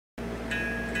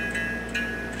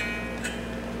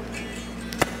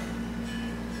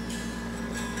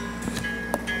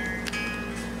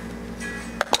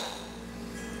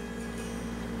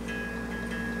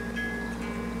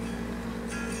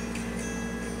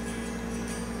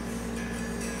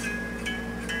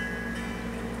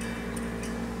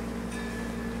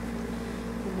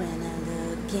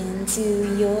look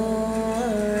into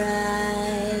your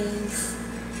eyes,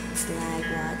 it's like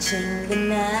watching the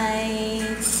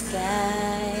night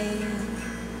sky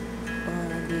or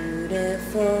a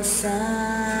beautiful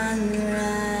sunrise.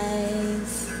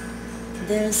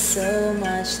 There's so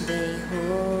much they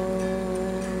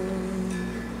hold,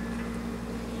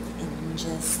 and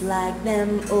just like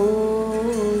them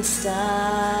old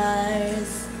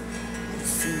stars, I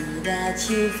see that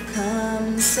you've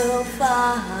come so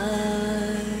far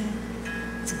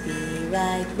to be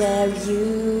right where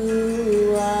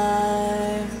you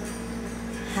are.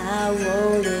 How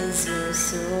old is your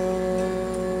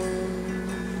soul?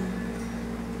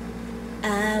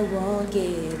 I won't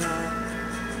give up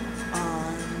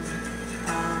on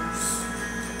us,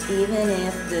 even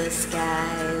if the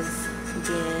skies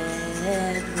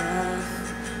get rough.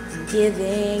 I'm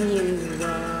giving you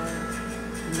all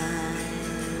my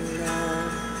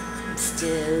love. I'm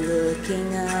still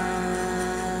looking up,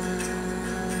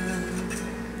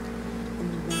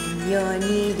 and when you're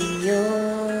needing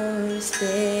your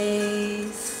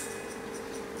space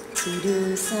to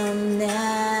do some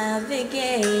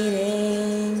navigating,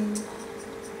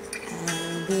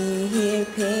 I'll be here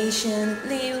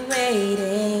patiently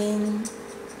waiting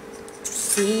to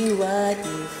see what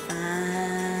you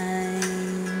find.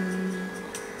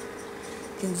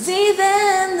 'Cause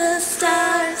even the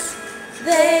stars,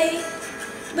 they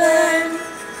burn,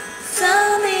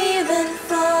 some even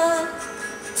fall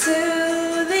to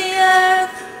the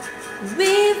earth.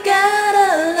 We've got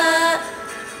a lot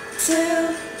to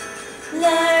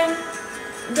learn.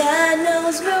 God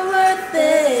knows we're worth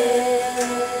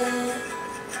it.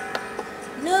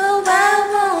 No, I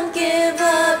won't give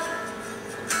up.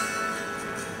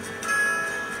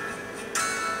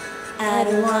 I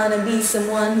don't wanna be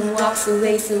someone who walks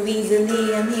away so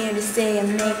easily. I'm here to stay and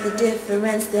make the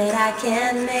difference that I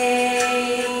can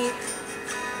make.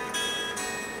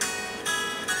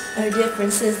 Our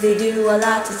differences, they do a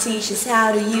lot to teach us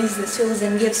how to use the tools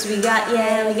and gifts we got.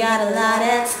 Yeah, we got a lot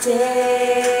at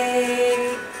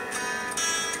stake.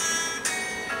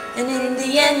 And in the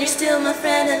end, you're still my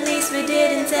friend. At least we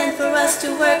did intend for us to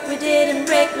work. We didn't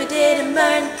break, we didn't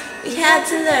burn. We had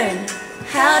to learn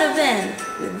how to bend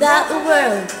without the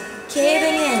world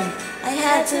caving in. I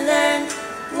had to learn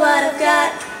what I've got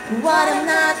and what I'm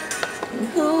not, and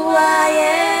who I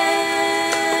am.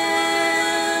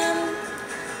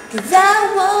 'Cause I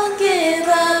won't give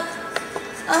up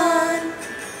on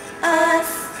us,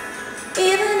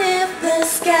 even if the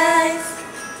skies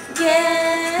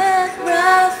get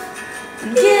rough.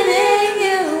 I'm giving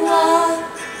you all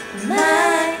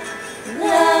my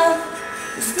love.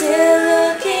 I'm still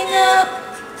looking up,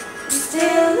 I'm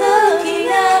still looking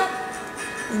up,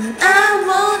 and I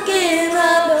won't give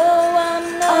up on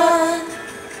us.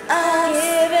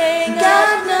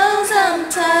 God knows I'm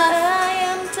tough.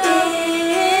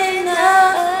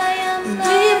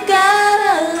 We've got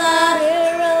a lot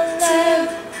to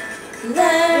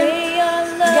learn.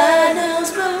 God knows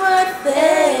we're worth it.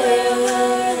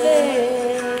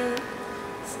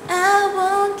 I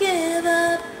won't give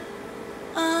up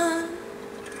on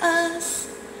us,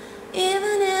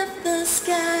 even if the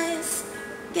skies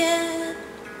get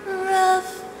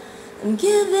rough. I'm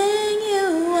giving you